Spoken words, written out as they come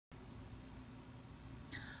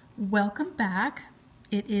Welcome back.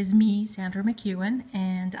 It is me, Sandra McEwen,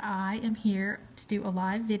 and I am here to do a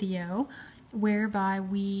live video whereby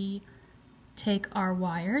we take our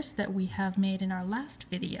wires that we have made in our last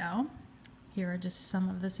video. Here are just some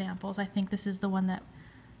of the samples. I think this is the one that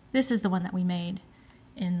we made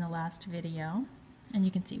in the last video. And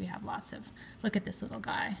you can see we have lots of, look at this little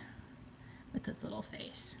guy with this little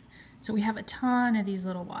face. So we have a ton of these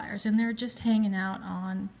little wires and they're just hanging out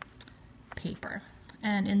on paper.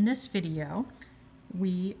 And in this video,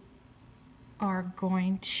 we are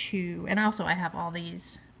going to, and also I have all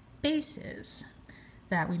these bases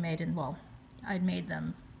that we made in, well, I made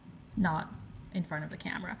them not in front of the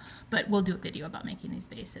camera, but we'll do a video about making these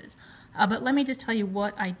bases. But let me just tell you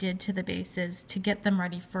what I did to the bases to get them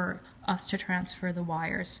ready for us to transfer the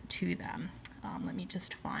wires to them. Let me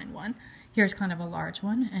just find one. Here's kind of a large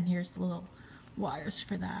one, and here's the little wires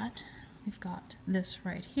for that. We've got this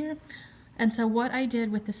right here. And so what I did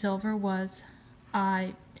with the silver was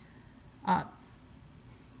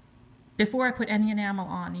before I put any enamel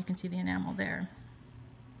on, you can see the enamel there,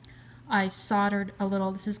 I soldered a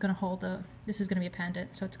little, this is going to be a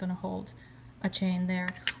pendant, so it's going to hold a chain there.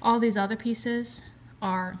 All these other pieces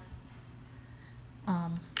are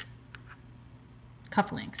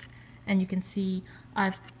cufflinks. And you can see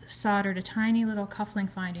I've soldered a tiny little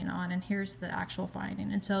cufflink finding on, and here's the actual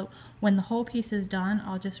finding. And so when the whole piece is done,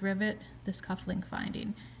 I'll just rivet this cufflink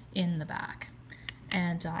finding in the back.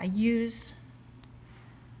 And I use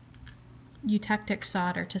eutectic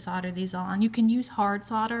solder to solder these on. You can use hard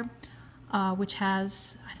solder, which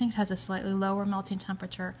has, I think it has a slightly lower melting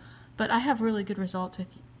temperature, but I have really good results with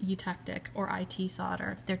eutectic or IT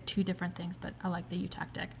solder. They're two different things, but I like the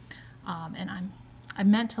eutectic. And I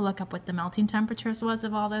meant to look up what the melting temperatures was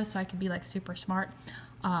of all those so I could be like super smart,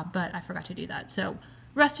 but I forgot to do that. So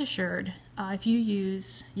rest assured, if you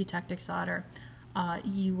use eutectic solder,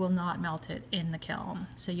 you will not melt it in the kiln,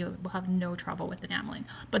 so you will have no trouble with enameling.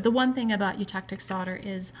 But the one thing about eutectic solder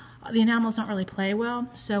is the enamels don't really play well,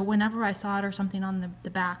 so whenever I solder something on the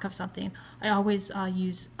back of something, I always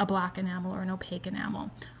use a black enamel or an opaque enamel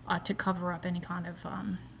to cover up any kind of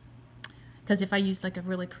because if I use like a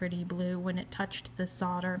really pretty blue, when it touched the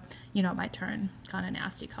solder, you know, it might turn kind of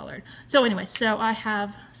nasty colored. So anyway, so I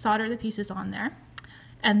have soldered the pieces on there,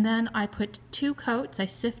 and then I put 2 coats, I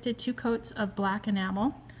sifted 2 coats of black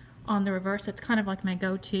enamel on the reverse. It's kind of like my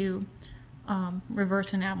go-to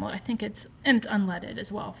reverse enamel. I think it's unleaded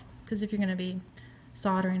as well, because if you're going to be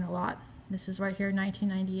soldering a lot, this is right here,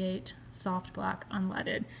 1998 soft black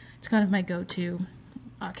unleaded. It's kind of my go-to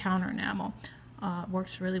counter enamel.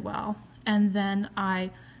 Works really well. And then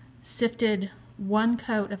I sifted 1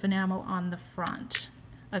 coat of enamel on the front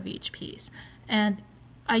of each piece. And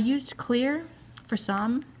I used clear for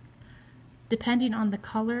some, depending on the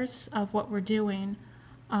colors of what we're doing.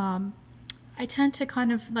 I tend to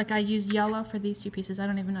kind of, like I use yellow for these 2 pieces. I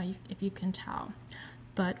don't even know if you can tell.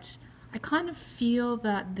 But I kind of feel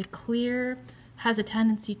that the clear has a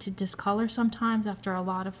tendency to discolor sometimes after a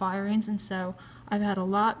lot of firings, and so I've had a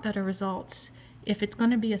lot better results if it's going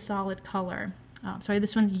to be a solid color. Sorry,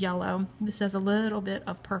 this one's yellow. This has a little bit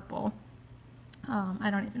of purple. I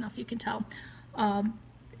don't even know if you can tell.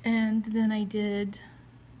 And then I did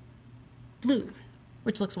blue,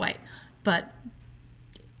 which looks white, but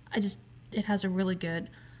it has a really good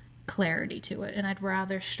clarity to it, and I'd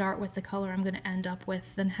rather start with the color I'm going to end up with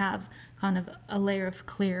than have kind of a layer of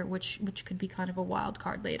clear, which could be kind of a wild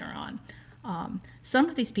card later on. Some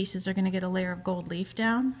of these pieces are going to get a layer of gold leaf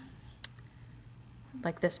down,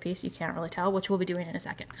 like this piece, you can't really tell, which we'll be doing in a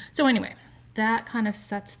second. So anyway, that kind of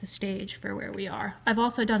sets the stage for where we are. I've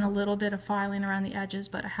also done a little bit of filing around the edges,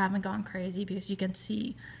 but I haven't gone crazy because you can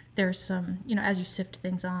see there's some, you know, as you sift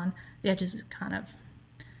things on, the edges kind of,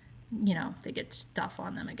 you know, they get stuff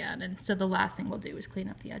on them again. And so the last thing we'll do is clean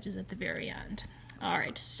up the edges at the very end. All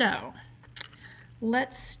right, so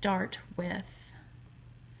let's start with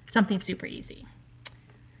something super easy.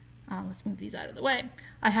 Let's move these out of the way.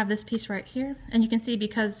 I have this piece right here, and you can see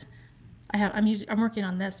because I'm working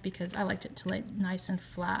on this because I liked it to lay nice and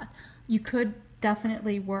flat. You could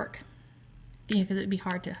definitely work, because it'd be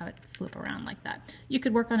hard to have it flip around like that. You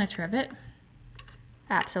could work on a trivet,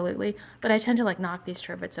 absolutely, but I tend to like knock these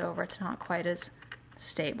trivets over. It's not quite as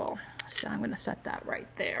stable. So I'm going to set that right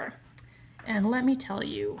there. And let me tell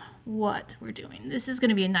you what we're doing. This is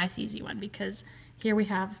going to be a nice easy one because here we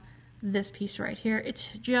have this piece right here. It's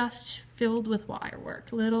just filled with wire work,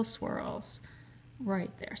 little swirls right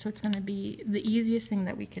there. So it's going to be the easiest thing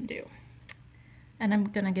that we can do. And I'm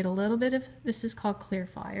going to get a little bit of, this is called clear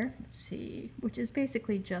fire, let's see, which is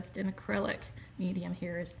basically just an acrylic medium.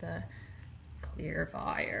 Here is the clear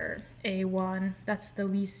fire, A1. That's the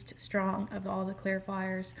least strong of all the clear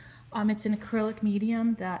fires. It's an acrylic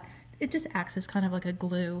medium that it just acts as kind of like a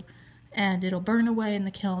glue, and it'll burn away in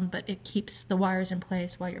the kiln, but it keeps the wires in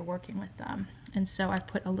place while you're working with them. And so I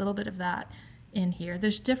put a little bit of that in here.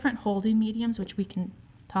 There's different holding mediums, which we can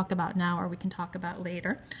talk about now or we can talk about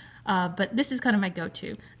later. But this is kind of my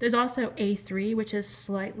go-to. There's also A3, which is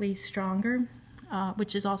slightly stronger,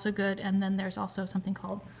 which is also good. And then there's also something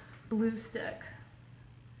called Blue Stick,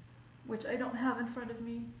 which I don't have in front of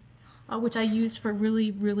me, which I use for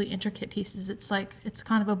really, really intricate pieces. It's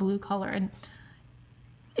kind of a blue color, and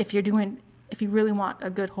if you really want a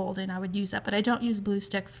good holding, I would use that. But I don't use Blue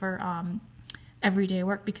Stick for everyday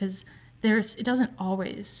work because it doesn't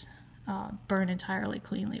always burn entirely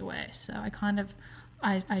cleanly away. So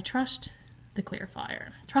I trust the clear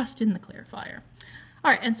fire. Trust in the clear fire.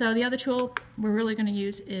 All right, and so the other tool we're really going to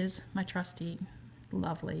use is my trusty,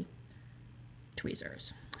 lovely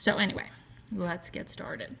tweezers. So anyway, let's get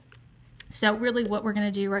started. So really what we're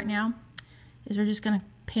going to do right now is we're just going to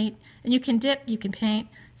paint, and you can dip, you can paint.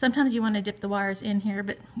 Sometimes you want to dip the wires in here,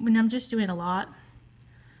 but when I'm just doing a lot,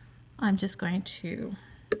 I'm just going to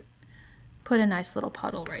put a nice little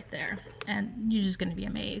puddle right there, and you're just going to be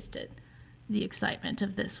amazed at the excitement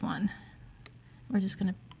of this one. We're just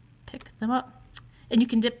going to pick them up, and you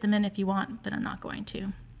can dip them in if you want, but I'm not going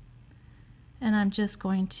to. And I'm just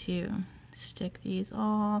going to stick these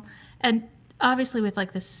all, and obviously with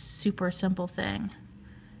like this super simple thing,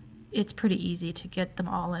 it's pretty easy to get them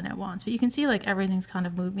all in at once, but you can see like everything's kind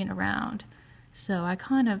of moving around. So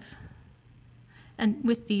and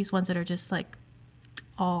with these ones that are just like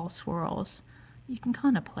all swirls, you can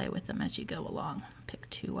kind of play with them as you go along. Pick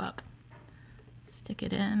two up, stick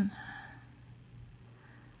it in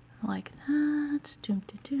like that, doom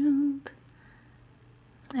to doom.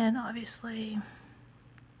 And obviously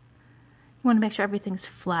you want to make sure everything's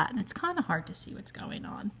flat, and it's kind of hard to see what's going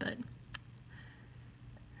on, but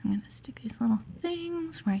I'm going to stick these little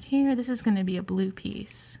things right here. This is going to be a blue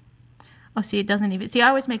piece. Oh, see, it doesn't even, see, I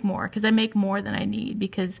always make more because I make more than I need,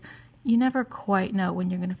 because you never quite know when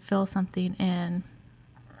you're going to fill something in.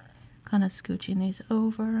 Kind of scooching these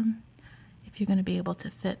over, if you're going to be able to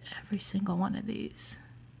fit every single one of these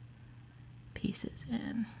pieces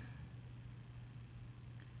in.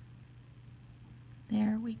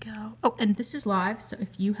 There we go. Oh, and this is live, so if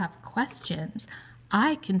you have questions,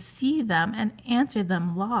 I can see them and answer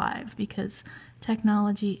them live because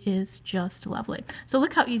technology is just lovely. So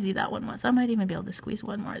look how easy that one was. I might even be able to squeeze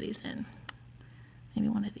one more of these in. Maybe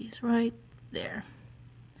one of these right there.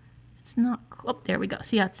 It's not, oh, there we go.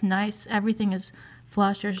 See how it's nice? Everything is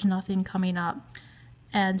flush. There's nothing coming up.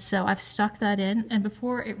 And so I've stuck that in, and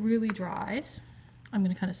before it really dries, I'm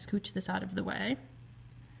going to kind of scooch this out of the way.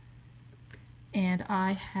 And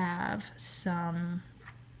I have some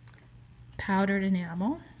powdered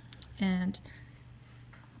enamel, and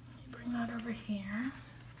let me bring that over here.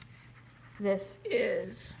 This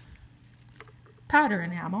is powder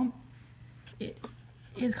enamel. It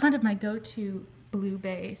is kind of my go-to blue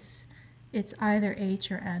base. It's either H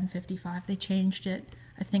or N55. They changed it.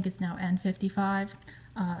 I think it's now N55.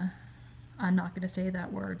 I'm not going to say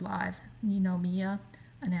that word live. You know Mia,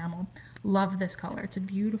 enamel. Love this color. It's a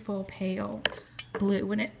beautiful pale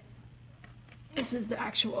blue, and this is the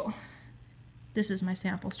actual, this is my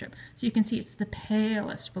sample strip. So you can see it's the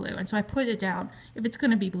palest blue, and so I put it down. If it's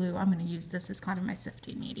going to be blue, I'm going to use this as kind of my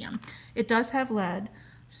sifting medium. It does have lead,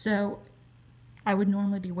 so I would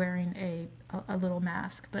normally be wearing a little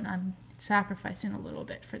mask, but I'm sacrificing a little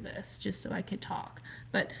bit for this just so I could talk.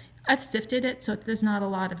 But I've sifted it so there's not a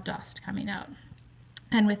lot of dust coming out.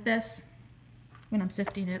 And with this, when I'm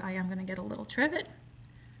sifting it, I am going to get a little trivet.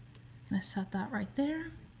 I'm going to set that right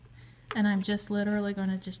there, and I'm just literally going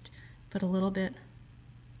to just put a little bit.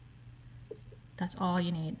 That's all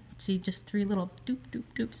you need. See, just 3 little doop doop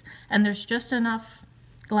doops, and there's just enough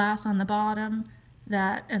glass on the bottom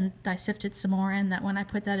that, and I sifted some more in, that when I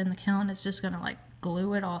put that in the kiln, it's just going to like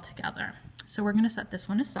glue it all together. So we're going to set this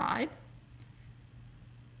one aside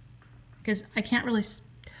because I can't really,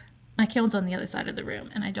 my kiln's on the other side of the room,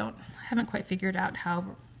 and I haven't quite figured out how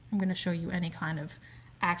I'm going to show you any kind of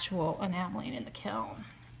actual enameling in the kiln.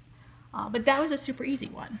 But that was a super easy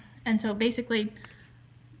one. And so basically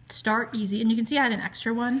start easy, and you can see I had an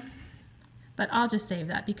extra one, but I'll just save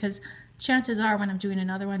that because chances are when I'm doing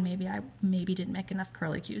another one, maybe I didn't make enough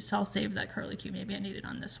curlicues, so I'll save that curlicue. Maybe I need it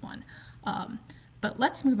on this one. But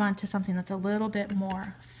let's move on to something that's a little bit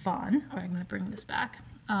more fun. All right, I'm going to bring this back.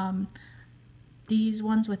 These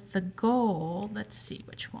ones with the gold, let's see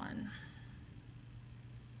which one.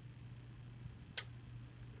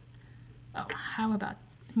 Oh, how about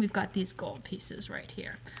we've got these gold pieces right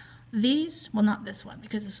here. These, well, not this one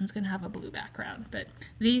because this one's going to have a blue background, but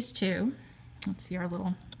these two, let's see our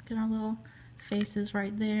little, look at our little faces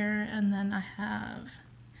right there, and then I have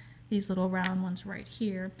these little round ones right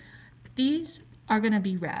here. These are going to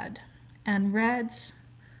be red, and reds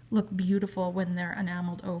look beautiful when they're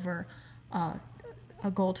enameled over a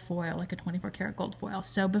gold foil, like a 24 karat gold foil.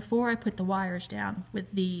 So before I put the wires down with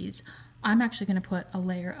these, I'm actually going to put a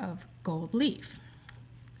layer of gold leaf.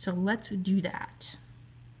 So let's do that.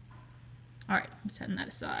 All right, I'm setting that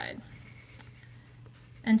aside.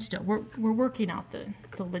 And still, we're working out the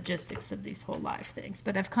logistics of these whole live things,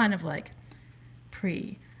 but I've kind of like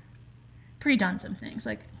pre-done some things.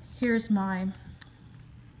 Like here's the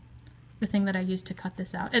thing that I used to cut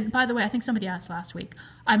this out. And by the way, I think somebody asked last week,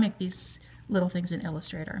 I make these little things in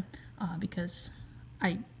Illustrator because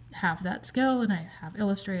I have that skill and I have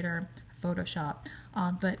Illustrator, Photoshop,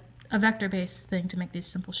 but a vector-based thing to make these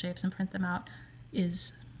simple shapes and print them out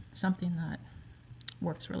is something that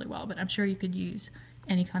works really well, but I'm sure you could use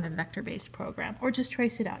any kind of vector-based program or just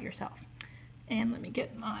trace it out yourself. And let me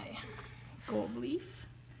get my gold leaf.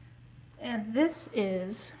 And this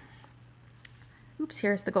is, oops,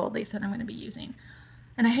 here's the gold leaf that I'm going to be using.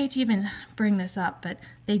 And I hate to even bring this up, but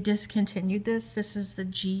they discontinued this. This is the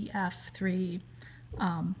GF3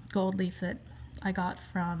 gold leaf that I got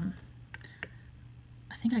from,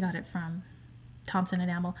 I think I got it from Thompson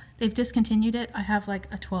Enamel. They've discontinued it. I have like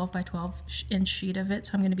a 12 by 12 inch sheet of it,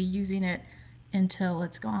 so I'm going to be using it until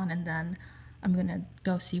it's gone, and then I'm going to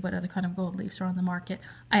go see what other kind of gold leaves are on the market.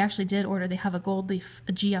 I actually did order, they have a gold leaf,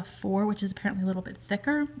 a GF4, which is apparently a little bit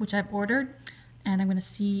thicker, which I've ordered, and I'm going to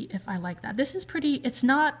see if I like that. This is pretty, it's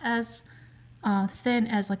not as thin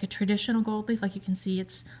as like a traditional gold leaf. Like you can see,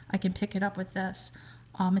 I can pick it up with this.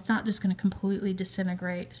 It's not just going to completely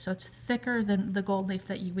disintegrate, so it's thicker than the gold leaf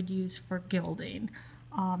that you would use for gilding.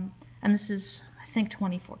 And this is, I think,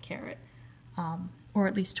 24 karat, or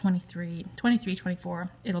at least 23, 24,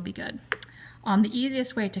 it'll be good. The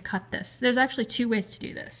easiest way to cut this, there's actually two ways to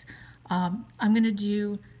do this. I'm going to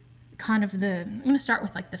do kind of I'm going to start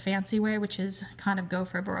with like the fancy way, which is kind of go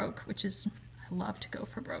for broke, which is, I love to go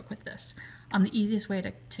for broke with this. The easiest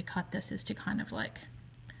way to cut this is to kind of like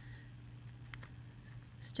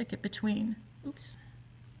stick it between, oops,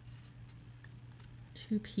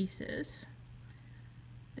 two pieces.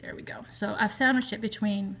 There we go. So I've sandwiched it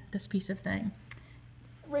between this piece of thing,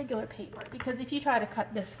 regular paper, because if you try to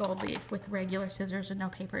cut this gold leaf with regular scissors and no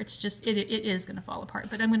paper, it's just, it is going to fall apart.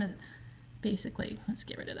 But I'm going to basically, let's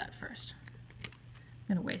get rid of that first.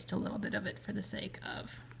 I'm going to waste a little bit of it for the sake of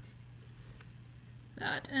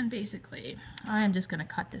that. And basically, I am just going to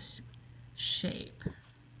cut this shape.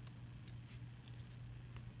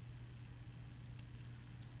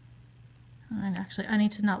 And actually, I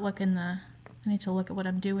need to not look I need to look at what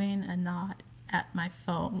I'm doing and not at my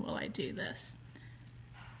phone while I do this.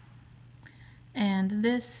 And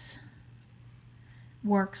this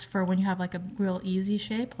works for when you have like a real easy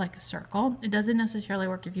shape, like a circle. It doesn't necessarily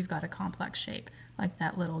work if you've got a complex shape, like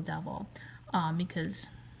that little devil, because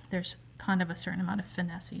there's kind of a certain amount of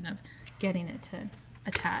finessing of getting it to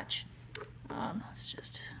attach. Let's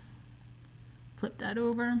just flip that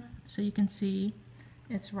over so you can see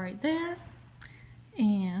it's right there.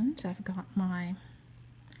 And I've got my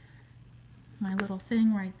little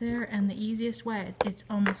thing right there, and the easiest way, it's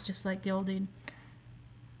almost just like gilding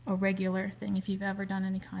a regular thing if you've ever done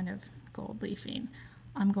any kind of gold leafing.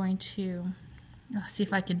 I'm going to see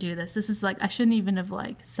if I can do this. This is like, I shouldn't even have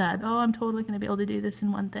like said, oh, I'm totally going to be able to do this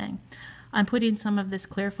in one thing. I'm putting some of this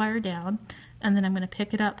clear fire down, and then I'm going to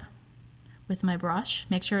pick it up with my brush,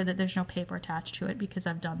 make sure that there's no paper attached to it because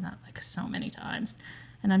I've done that like so many times.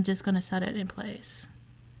 And I'm just going to set it in place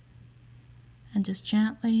and just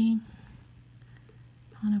gently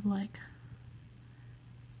kind of like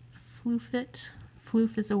floof it.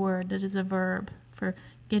 Floof is a word, that is a verb for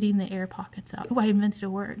getting the air pockets out. Oh, I invented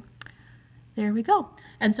a word. There we go.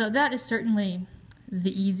 And so that is certainly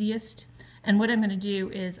the easiest. And what I'm going to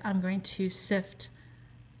do is I'm going to sift,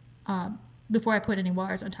 before I put any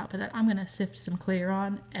wires on top of that, I'm going to sift some clear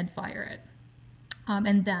on and fire it.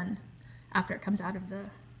 And then after it comes out of the...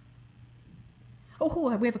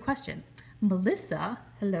 Oh, we have a question. Melissa,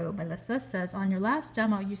 hello Melissa, says, on your last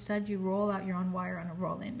demo you said you roll out your own wire on a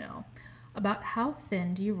rolling mill. About how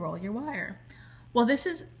thin do you roll your wire? Well, this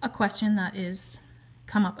is a question that is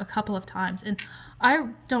come up a couple of times, and I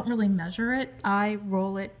don't really measure it. I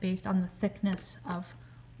roll it based on the thickness of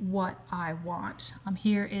what I want.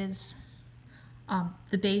 Here is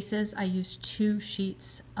the bases. I use 2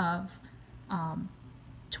 sheets of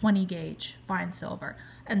 20 gauge fine silver.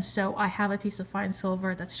 And so I have a piece of fine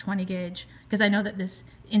silver that's 20 gauge because I know that this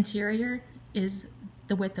interior is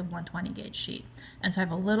the width of 120 gauge sheet. And so I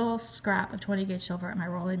have a little scrap of 20 gauge silver at my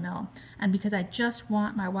rolling mill. And because I just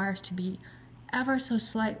want my wires to be ever so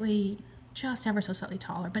slightly, just ever so slightly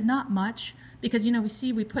taller, but not much, because you know,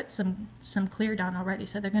 we put some clear down already,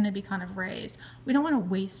 so they're going to be kind of raised. We don't want to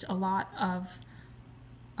waste a lot of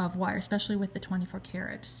wire, especially with the 24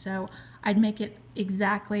 karat. So I'd make it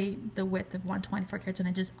exactly the width of 124 carats and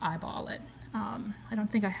I just eyeball it. I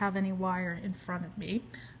don't think I have any wire in front of me,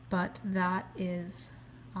 but that is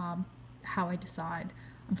how I decide.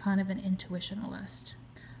 I'm kind of an intuitionalist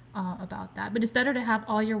about that. But it's better to have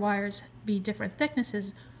all your wires be different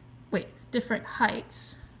thicknesses, different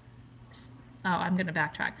heights. Oh, I'm going to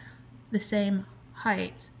backtrack. The same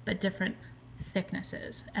height, but different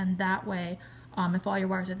thicknesses. And that way, if all your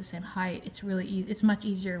wires are the same height, it's really it's much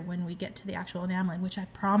easier when we get to the actual enameling, which I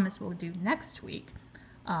promise we'll do next week.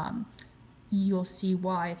 You'll see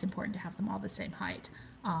why it's important to have them all the same height.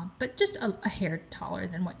 But just a hair taller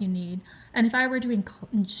than what you need. And if I were doing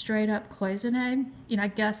straight up cloisonne, you know, I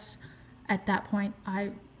guess at that point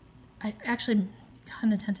I actually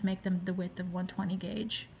kind of tend to make them the width of 120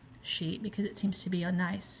 gauge sheet because it seems to be a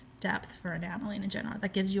nice depth for enameling in general.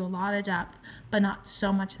 That gives you a lot of depth, but not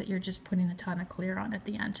so much that you're just putting a ton of clear on at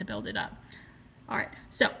the end to build it up. All right,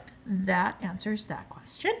 so that answers that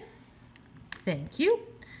question. Thank you.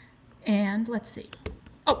 And let's see.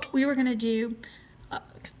 Oh, we were going to do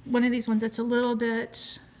one of these ones that's a little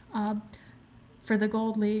bit for the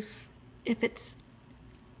gold leaf. If it's,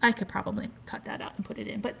 I could probably cut that out and put it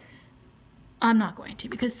in, but I'm not going to,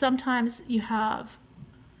 because sometimes you have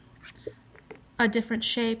a different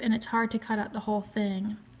shape and it's hard to cut out the whole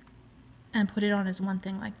thing and put it on as one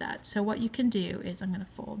thing like that. So what you can do is I'm going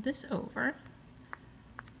to fold this over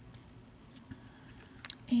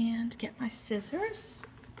and get my scissors,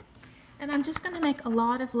 and I'm just going to make a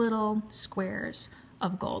lot of little squares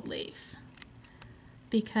of gold leaf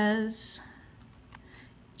because,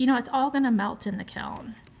 you know, it's all going to melt in the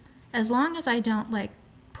kiln. As long as I don't like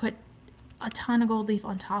put a ton of gold leaf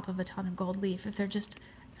on top of a ton of gold leaf, if they're just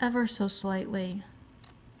ever so slightly,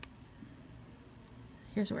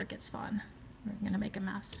 here's where it gets fun. We're going to make a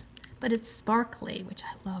mess. But it's sparkly, which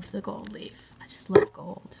I love the gold leaf. I just love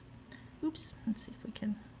gold. Oops, let's see if we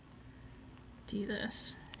can do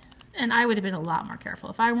this. And I would have been a lot more careful.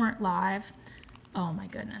 If I weren't live, oh my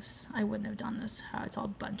goodness, I wouldn't have done this, how it's all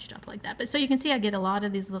bunched up like that. But so you can see I get a lot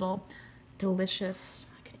of these little delicious,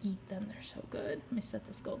 I could eat them, they're so good. Let me set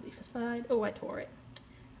this gold leaf aside. Oh, I tore it.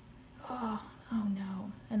 Oh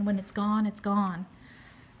no. And when it's gone, it's gone.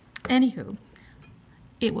 Anywho,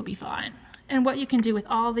 it will be fine. And what you can do with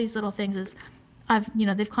all these little things is,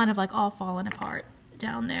 they've kind of like all fallen apart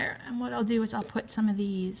down there. And what I'll do is I'll put some of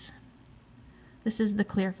these, this is the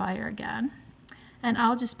clear fire again, and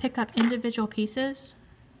I'll just pick up individual pieces,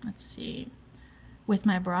 let's see, with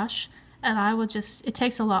my brush, and I will just, it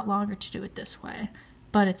takes a lot longer to do it this way,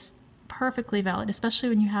 but it's perfectly valid, especially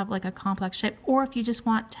when you have like a complex shape, or if you just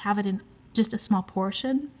want to have it in just a small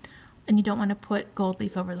portion and you don't want to put gold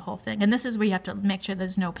leaf over the whole thing. And this is where you have to make sure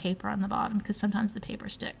there's no paper on the bottom, because sometimes the paper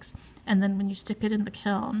sticks, and then when you stick it in the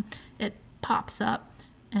kiln it pops up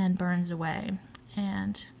and burns away,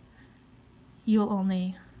 and you'll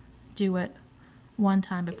only do it one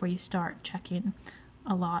time before you start checking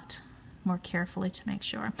a lot more carefully to make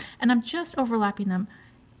sure. And I'm just overlapping them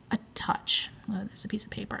a touch. Oh, there's a piece of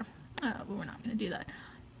paper. Oh, but we're not going to do that.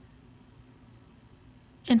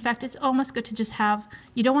 In fact, it's almost good to just have,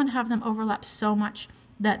 you don't want to have them overlap so much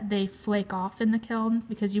that they flake off in the kiln,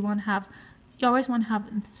 because you always want to have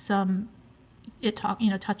some,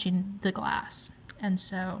 touching the glass. And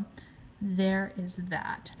so there is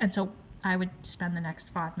that. And so I would spend the next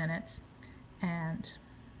 5 minutes and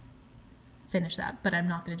finish that, but I'm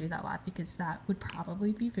not going to do that live because that would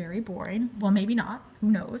probably be very boring. Well, maybe not,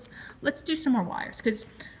 who knows. Let's do some more wires, because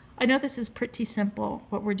I know this is pretty simple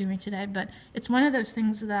what we're doing today, but it's one of those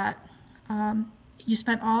things that you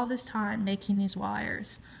spent all this time making these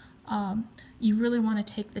wires. You really want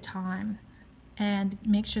to take the time and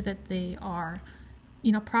make sure that they are,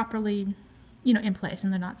 properly, in place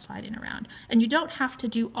and they're not sliding around. And you don't have to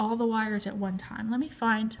do all the wires at one time. Let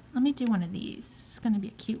me do one of these. This is going to be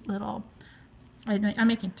a cute little, I'm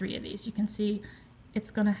making 3 of these. You can see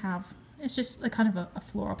it's going to have, it's just a kind of a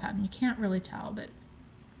floral pattern. You can't really tell, but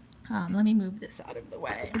let me move this out of the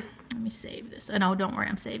way. Let me save this. And oh, don't worry,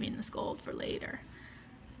 I'm saving this gold for later,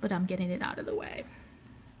 but I'm getting it out of the way.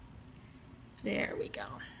 There we go.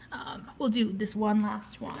 We'll do this one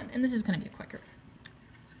last one, and this is going to be a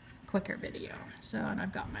quicker video. So, and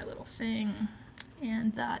I've got my little thing,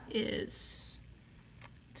 And that is,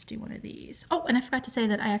 let's do one of these. Oh, and I forgot to say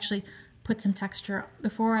that I actually put some texture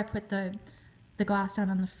before I put the glass down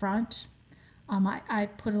on the front. I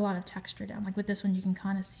put a lot of texture down. Like with this one, you can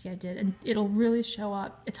kind of see I did, and it'll really show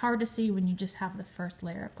up. It's hard to see when you just have the first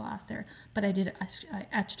layer of glass there, but I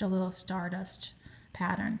etched a little stardust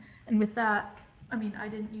pattern. And with that, I mean, I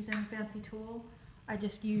didn't use any fancy tool. I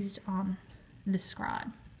just used this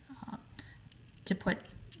scribe to put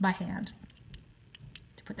by hand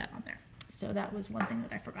to put that on there. So that was one thing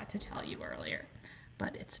that I forgot to tell you earlier,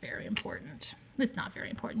 but it's very important. It's not very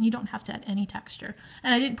important. You don't have to add any texture.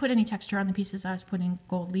 And I didn't put any texture on the pieces I was putting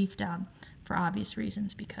gold leaf down for obvious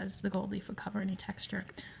reasons, because the gold leaf would cover any texture.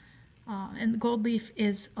 And the gold leaf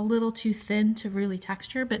is a little too thin to really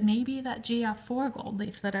texture, but maybe that GF4 gold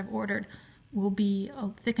leaf that I've ordered will be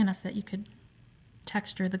thick enough that you could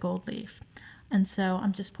texture the gold leaf. And so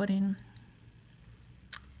I'm just putting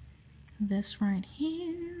this right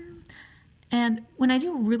here. And when I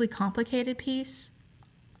do a really complicated piece,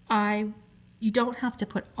 you don't have to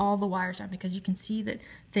put all the wires on, because you can see that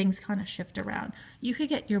things kind of shift around. You could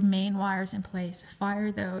get your main wires in place,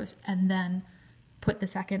 fire those, and then put the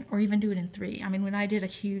second, or even do it in 3. I mean, when I did a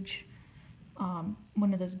huge,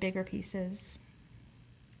 one of those bigger pieces,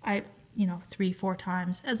 3-4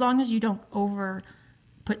 times, as long as you don't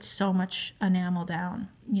put so much enamel down,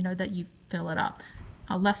 that you fill it up.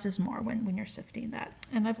 Less is more when you're sifting that.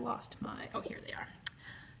 And I've lost my, oh, here they are.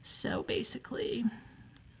 So basically,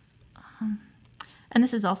 and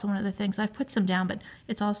this is also one of the things, I've put some down, but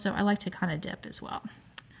it's also, I like to kind of dip as well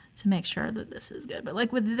to make sure that this is good. But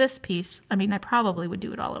like with this piece, I mean, I probably would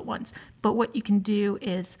do it all at once. But what you can do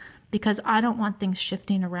is, because I don't want things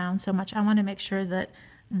shifting around so much, I want to make sure that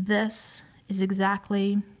this is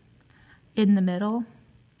exactly in the middle.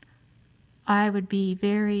 I would be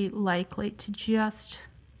very likely to just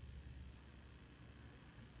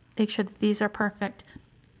make sure that these are perfect.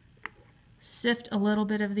 Sift a little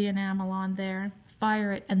bit of the enamel on there,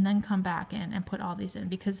 fire it, and then come back in and put all these in,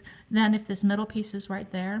 because then if this middle piece is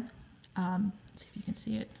right there, let's see if you can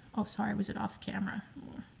see it. Oh, sorry, was it off camera?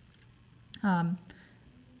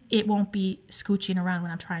 It won't be scooching around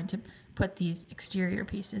when I'm trying to put these exterior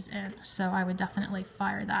pieces in. So I would definitely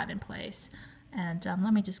fire that in place. And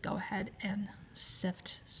let me just go ahead and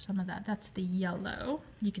sift some of that. That's the yellow,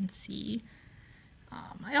 you can see.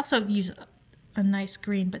 I also use a nice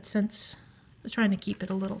green, but since I was trying to keep it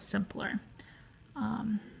a little simpler.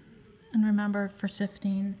 And remember, for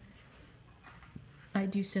sifting, I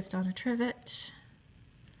do sift on a trivet.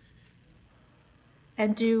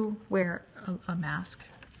 And do wear a mask.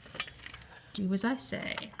 Do as I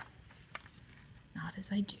say, not as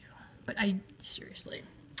I do. But seriously.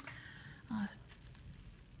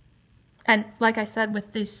 And like I said,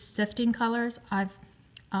 with these sifting colors, I've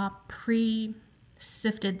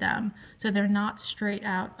pre-sifted them, so they're not straight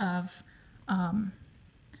out of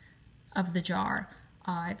the jar.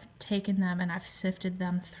 I've taken them and I've sifted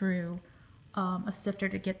them through a sifter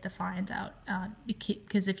to get the fines out,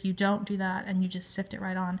 because if you don't do that and you just sift it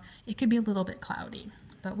right on, it could be a little bit cloudy,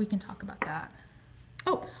 but we can talk about that.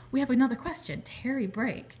 Oh, we have another question. Terry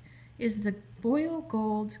Break. Is the foil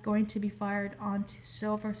gold going to be fired onto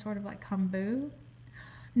silver, sort of like kombu?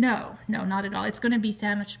 No, not at all. It's going to be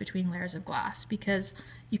sandwiched between layers of glass, because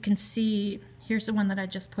you can see, here's the one that I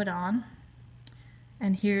just put on,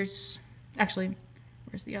 and here's, actually,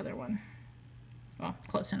 where's the other one? Well,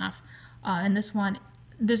 close enough. And this one,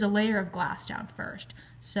 there's a layer of glass down first,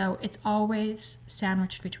 so it's always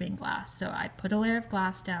sandwiched between glass. So I put a layer of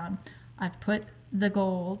glass down, I've put the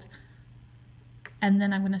gold, and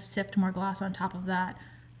then I'm going to sift more glass on top of that,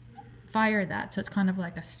 fire that, so it's kind of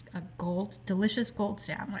like a delicious gold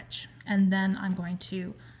sandwich. And then I'm going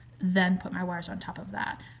to then put my wires on top of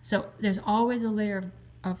that. So there's always a layer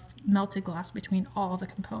of melted glass between all the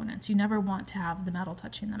components. You never want to have the metal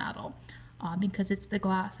touching the metal, because it's the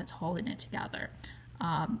glass that's holding it together.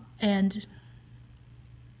 And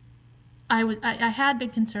I had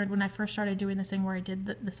been concerned when I first started doing this thing where I did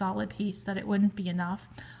the solid piece that it wouldn't be enough.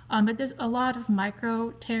 But there's a lot of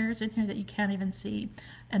micro tears in here that you can't even see.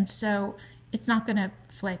 And so it's not going to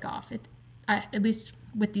flake off, at least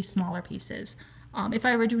with these smaller pieces. If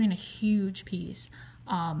I were doing a huge piece,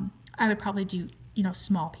 I would probably do,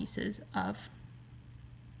 small pieces of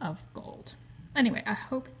gold. Anyway, I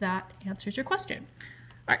hope that answers your question.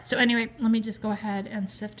 All right, so anyway, let me just go ahead and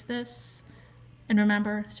sift this. And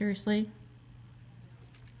remember, seriously,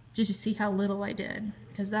 did you see how little I did?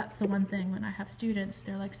 Because that's the one thing when I have students,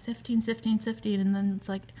 they're like sifting, and then it's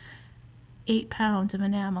like 8 pounds of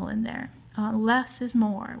enamel in there. Less is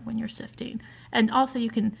more when you're sifting. And also you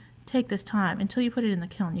can take this time until you put it in the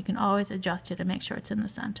kiln. You can always adjust it and make sure it's in the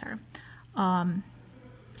center. And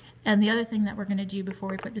the other thing that we're going to do before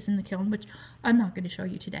we put this in the kiln, which I'm not going to show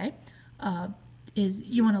you today, is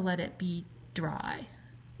you want to let it be dry.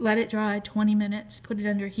 Let it dry 20 minutes, put it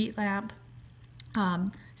under a heat lamp.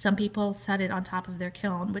 Some people set it on top of their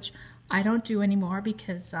kiln, which I don't do anymore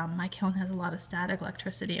because my kiln has a lot of static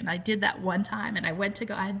electricity, and I did that one time, and I went to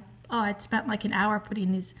go, I'd spent like an hour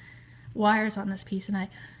putting these wires on this piece, and I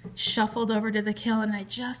shuffled over to the kiln, and I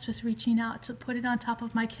just was reaching out to put it on top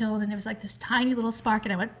of my kiln, and it was like this tiny little spark,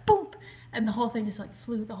 and I went boom, and the whole thing just like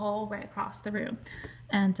flew the whole way across the room,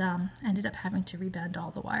 and ended up having to rebend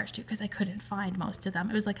all the wires too because I couldn't find most of them.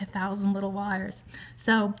 It was like 1,000 little wires.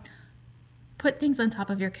 So put things on top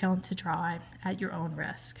of your kiln to dry at your own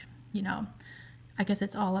risk. You know, I guess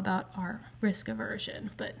it's all about our risk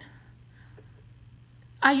aversion, but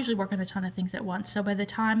I usually work on a ton of things at once, so by the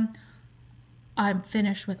time I'm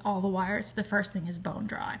finished with all the wires, the first thing is bone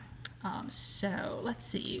dry. So let's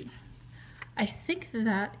see. I think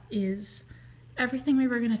that is everything we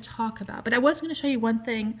were going to talk about. But I was going to show you one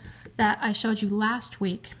thing that I showed you last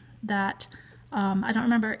week that I don't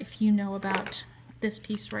remember if you know about this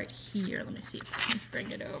piece right here. Let me see if I can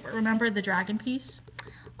bring it over. Remember the dragon piece?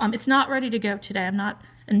 It's not ready to go today. I'm not,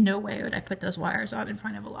 in no way would I put those wires on in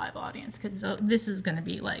front of a live audience because this is going to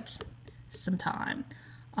be like some time.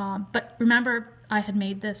 But remember, I had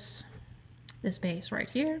made this base right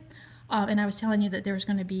here, and I was telling you that there was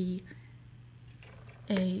going to be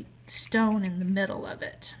a stone in the middle of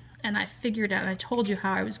it, and I figured out, I told you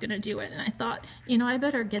how I was going to do it, and I thought, you know, I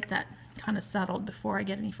better get that kind of settled before I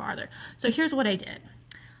get any farther. So here's what I did.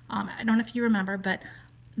 I don't know if you remember, but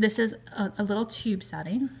this is a little tube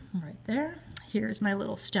setting right there. Here's my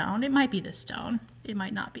little stone. It might be the stone. It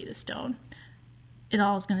might not be the stone. It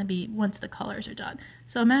all is going to be once the colors are done.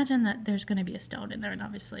 So imagine that there's going to be a stone in there, and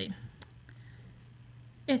obviously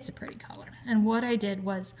it's a pretty color. And what I did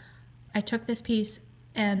was I took this piece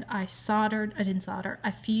and I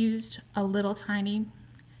fused a little tiny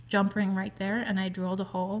jump ring right there, and I drilled a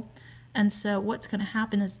hole. And so what's going to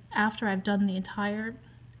happen is after I've done the entire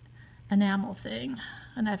enamel thing,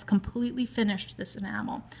 and I've completely finished this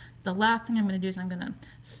enamel, the last thing I'm going to do is I'm going to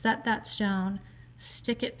set that stone,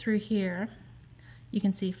 stick it through here. You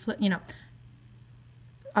can see, you know,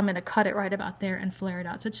 I'm going to cut it right about there and flare it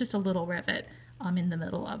out. So it's just a little rivet in the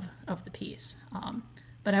middle of the piece.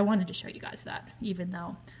 But I wanted to show you guys that, even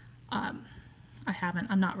though I'm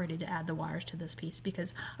not ready to add the wires to this piece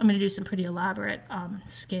because I'm going to do some pretty elaborate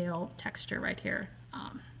scale texture right here.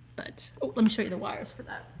 But let me show you the wires for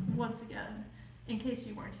that once again, in case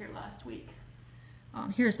you weren't here last week.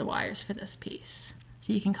 Here's the wires for this piece,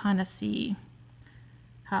 so you can kind of see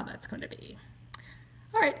how that's going to be.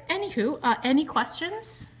 All right, anywho, any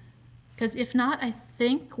questions? Because if not, I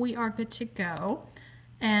think we are good to go.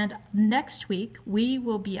 And next week, we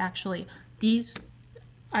will be actually,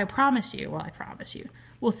 I promise you,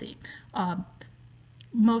 we'll see.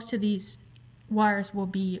 Most of these wires will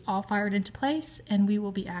be all fired into place, and we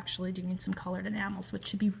will be actually doing some colored enamels, which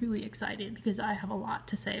should be really exciting because I have a lot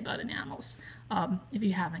to say about enamels. If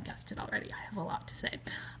you haven't guessed it already, I have a lot to say.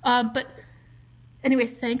 But anyway,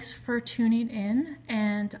 thanks for tuning in,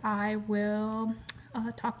 and I will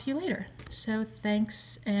talk to you later. So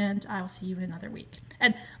thanks, and I will see you in another week.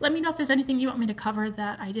 And let me know if there's anything you want me to cover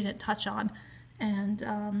that I didn't touch on, and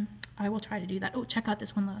I will try to do that. Oh, check out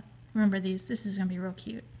this one. Remember these. This is going to be real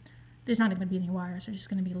cute. There's not even going to be any wires. They're just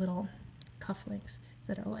going to be little cufflinks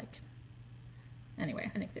that are like, anyway,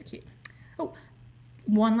 I think they're cute. Oh,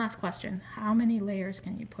 one last question. How many layers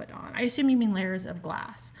can you put on? I assume you mean layers of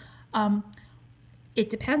glass. It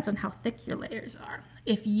depends on how thick your layers are.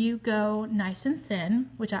 If you go nice and thin,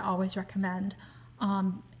 which I always recommend,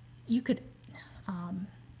 you could,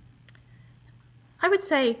 I would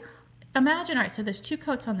say, imagine, all right, so there's 2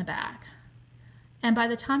 coats on the back, and by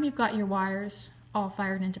the time you've got your wires all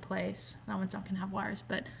fired into place, that one's not going to have wires,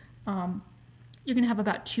 but you're going to have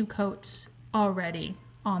about 2 coats already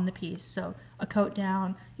on the piece. So a coat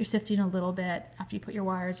down, you're sifting a little bit after you put your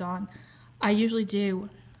wires on. I usually do,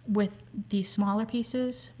 with these smaller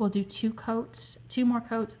pieces, we'll do 2 more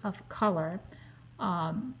coats of color.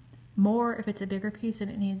 More if it's a bigger piece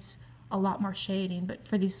and it needs a lot more shading, but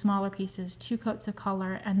for these smaller pieces, 2 coats of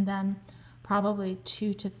color, and then probably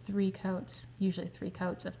 2 to 3 coats, usually 3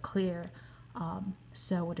 coats of clear.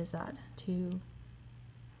 So what is that? 2,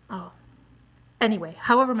 oh, anyway,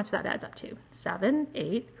 however much that adds up to, 7,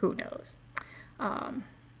 8, who knows.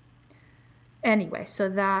 Anyway, so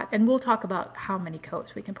that, and we'll talk about how many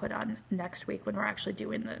coats we can put on next week when we're actually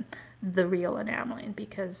doing the real enameling,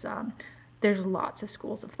 because there's lots of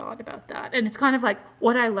schools of thought about that. And it's kind of like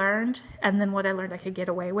what I learned and then what I learned I could get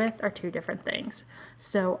away with are two different things.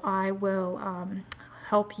 So I will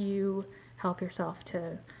help you help yourself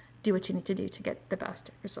to do what you need to do to get the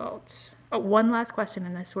best results. Oh, one last question,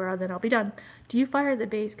 and I swear then I'll be done. Do you fire the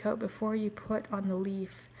base coat before you put on the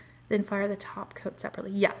leaf, then fire the top coat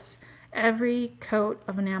separately? Yes. Every coat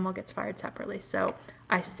of enamel gets fired separately. So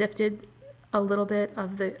I sifted a little bit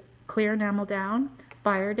of the clear enamel down,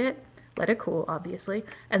 fired it, let it cool, obviously,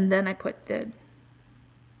 and then I put the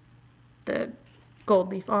gold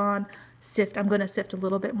leaf on, sift. I'm going to sift a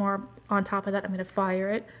little bit more on top of that. I'm going to fire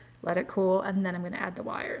it, let it cool, and then I'm going to add the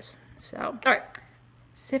wires. So, all right,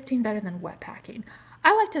 sifting better than wet packing.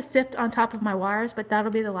 I like to sift on top of my wires, but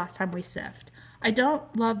that'll be the last time we sift. I don't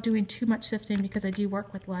love doing too much sifting because I do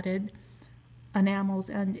work with leaded enamels,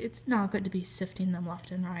 and it's not good to be sifting them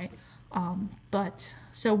left and right.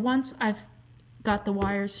 So once I've got the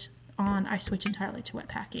wires on, I switch entirely to wet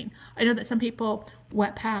packing. I know that some people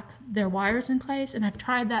wet pack their wires in place, and I've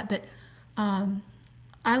tried that, but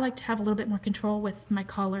I like to have a little bit more control with my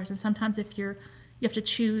colors, and sometimes if you have to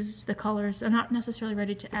choose the colors. I'm not necessarily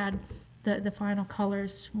ready to add the final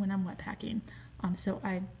colors when I'm wet packing, so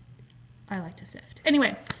I like to sift.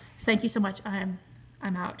 Anyway, thank you so much. I'm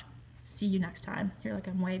out. See you next time. Here, like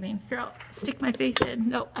I'm waving. Here, I'll stick my face in.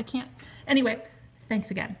 No, I can't. Anyway,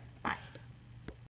 thanks again.